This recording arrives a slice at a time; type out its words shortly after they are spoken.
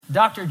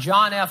Dr.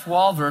 John F.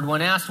 Walvoord,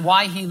 when asked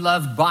why he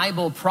loved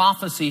Bible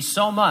prophecy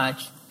so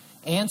much,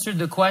 answered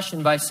the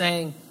question by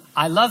saying,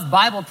 I love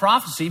Bible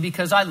prophecy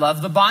because I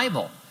love the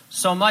Bible.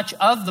 So much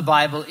of the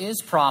Bible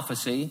is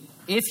prophecy.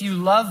 If you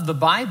love the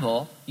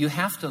Bible, you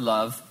have to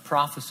love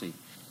prophecy.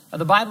 Now,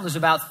 the Bible is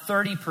about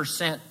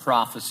 30%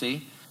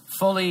 prophecy.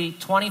 Fully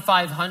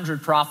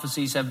 2,500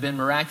 prophecies have been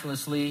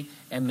miraculously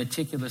and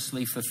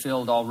meticulously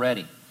fulfilled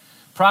already.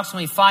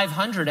 Approximately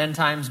 500 end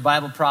times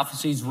Bible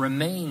prophecies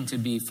remain to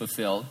be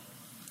fulfilled.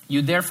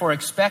 You therefore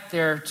expect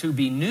there to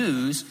be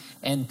news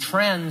and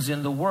trends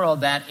in the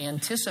world that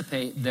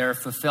anticipate their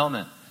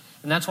fulfillment.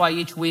 And that's why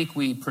each week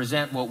we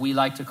present what we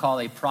like to call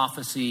a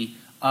prophecy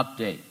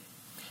update.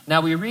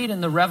 Now, we read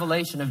in the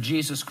revelation of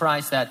Jesus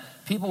Christ that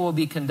people will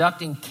be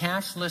conducting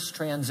cashless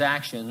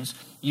transactions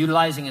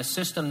utilizing a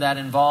system that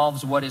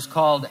involves what is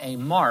called a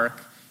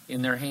mark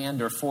in their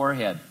hand or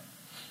forehead.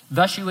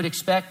 Thus, you would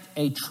expect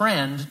a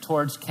trend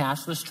towards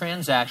cashless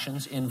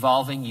transactions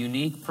involving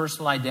unique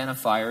personal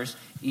identifiers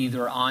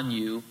either on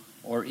you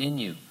or in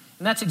you.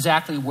 And that's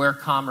exactly where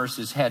commerce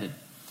is headed.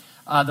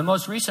 The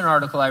most recent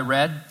article I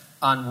read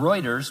on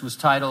Reuters was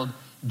titled,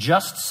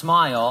 Just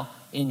Smile,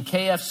 in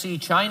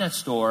KFC China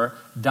store,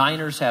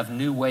 diners have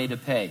new way to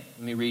pay.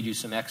 Let me read you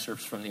some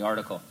excerpts from the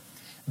article.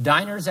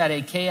 Diners at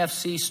a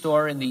KFC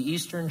store in the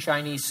eastern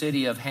Chinese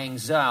city of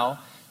Hangzhou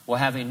will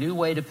have a new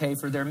way to pay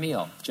for their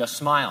meal. Just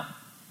smile.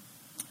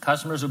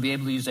 Customers will be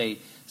able to use a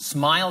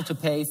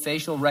smile-to-pay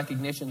facial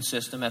recognition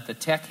system at the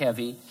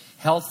tech-heavy,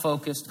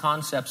 health-focused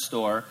concept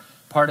store,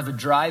 part of a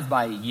drive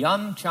by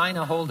Yum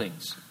China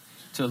Holdings,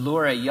 to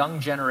lure a young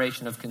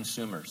generation of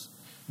consumers.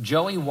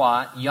 Joey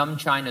Watt, Yum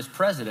China's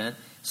president,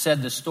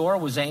 said the store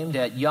was aimed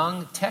at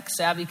young,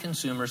 tech-savvy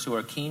consumers who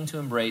are keen to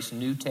embrace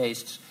new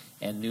tastes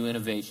and new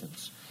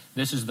innovations.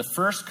 This is the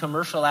first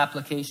commercial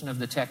application of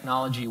the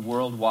technology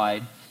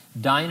worldwide.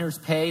 Diners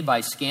pay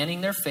by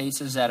scanning their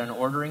faces at an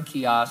ordering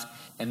kiosk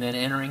and then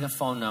entering a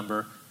phone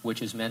number,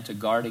 which is meant to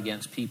guard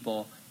against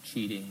people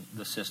cheating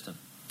the system.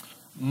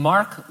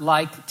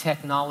 Mark-like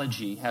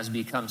technology has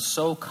become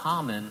so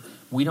common,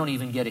 we don't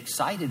even get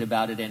excited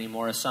about it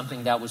anymore as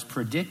something that was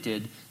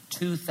predicted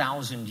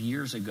 2,000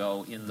 years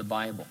ago in the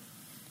Bible.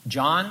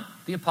 John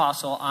the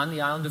Apostle on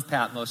the island of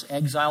Patmos,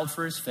 exiled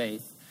for his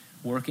faith,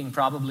 working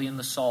probably in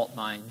the salt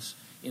mines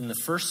in the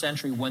first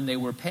century when they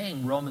were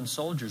paying Roman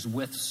soldiers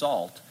with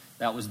salt,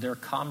 that was their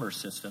commerce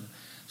system,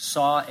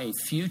 saw a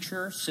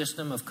future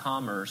system of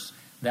commerce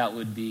that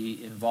would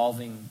be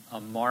involving a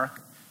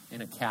mark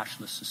in a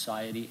cashless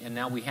society. And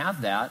now we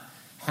have that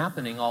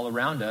happening all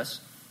around us.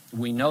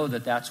 We know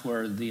that that's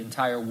where the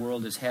entire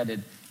world is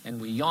headed, and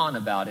we yawn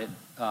about it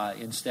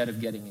instead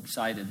of getting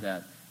excited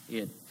that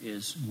it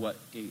is what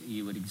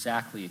you would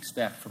exactly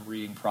expect from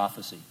reading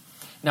prophecy.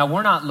 Now,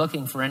 we're not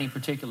looking for any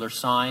particular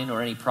sign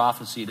or any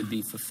prophecy to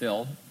be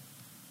fulfilled.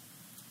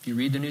 If you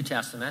read the New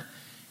Testament,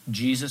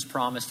 Jesus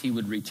promised he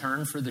would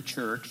return for the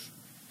church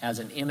as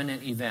an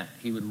imminent event.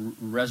 He would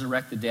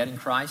resurrect the dead in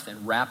Christ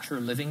and rapture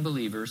living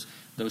believers,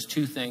 those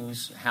two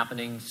things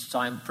happening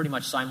pretty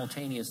much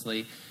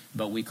simultaneously,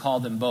 but we call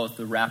them both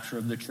the rapture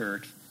of the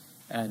church,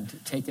 and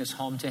take us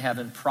home to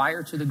heaven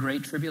prior to the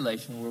Great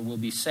Tribulation, where we'll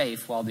be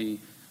safe while the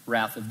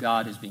wrath of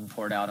God is being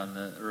poured out on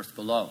the earth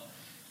below.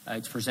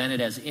 It's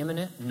presented as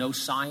imminent. No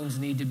signs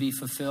need to be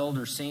fulfilled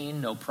or seen.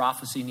 No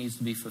prophecy needs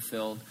to be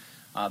fulfilled.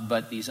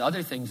 But these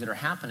other things that are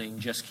happening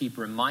just keep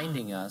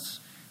reminding us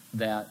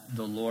that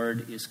the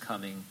Lord is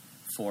coming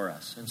for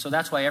us. And so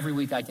that's why every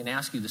week I can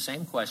ask you the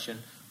same question: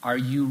 are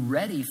you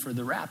ready for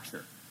the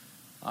rapture?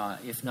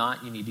 If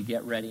not, you need to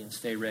get ready and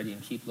stay ready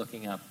and keep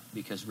looking up,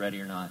 because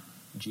ready or not,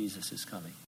 Jesus is coming.